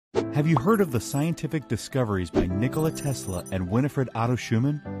Have you heard of the scientific discoveries by Nikola Tesla and Winifred Otto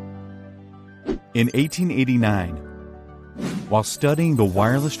Schumann? In 1889, while studying the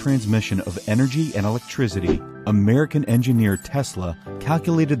wireless transmission of energy and electricity, American engineer Tesla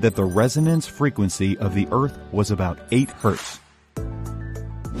calculated that the resonance frequency of the Earth was about 8 Hertz.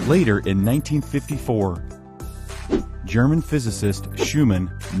 Later, in 1954, German physicist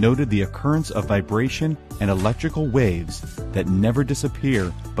Schumann noted the occurrence of vibration and electrical waves that never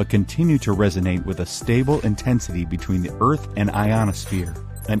disappear but continue to resonate with a stable intensity between the Earth and ionosphere,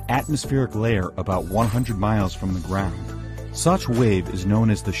 an atmospheric layer about 100 miles from the ground. Such wave is known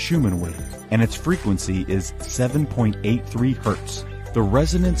as the Schumann wave, and its frequency is 7.83 Hertz. The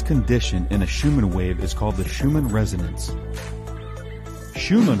resonance condition in a Schumann wave is called the Schumann Resonance.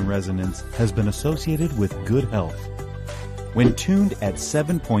 Schumann resonance has been associated with good health. When tuned at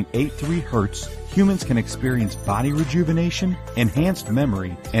 7.83 Hertz, humans can experience body rejuvenation, enhanced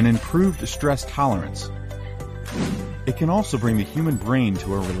memory, and improved stress tolerance. It can also bring the human brain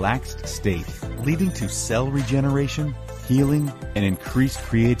to a relaxed state, leading to cell regeneration, healing, and increased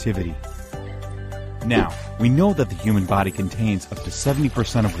creativity. Now, we know that the human body contains up to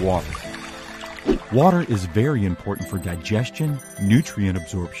 70% of water. Water is very important for digestion, nutrient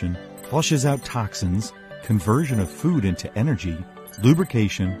absorption, flushes out toxins, conversion of food into energy,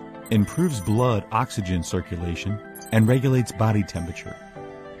 lubrication, improves blood oxygen circulation, and regulates body temperature.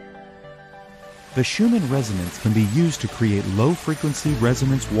 The Schumann resonance can be used to create low-frequency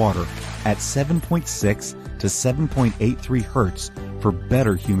resonance water at 7.6 to 7.83 Hertz for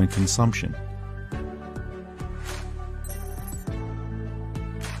better human consumption.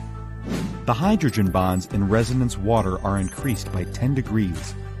 The hydrogen bonds in resonance water are increased by 10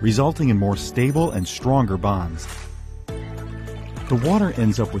 degrees, resulting in more stable and stronger bonds. The water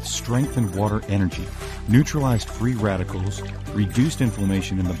ends up with strengthened water energy, neutralized free radicals, reduced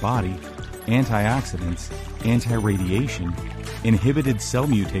inflammation in the body, antioxidants, anti-radiation, inhibited cell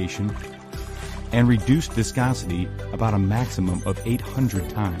mutation, and reduced viscosity about a maximum of 800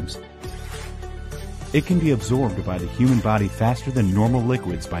 times. It can be absorbed by the human body faster than normal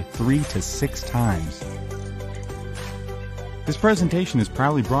liquids by 3 to 6 times. This presentation is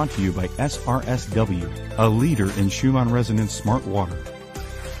proudly brought to you by SRSW, a leader in Schumann Resonance Smart Water.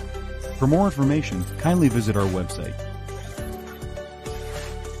 For more information, kindly visit our website.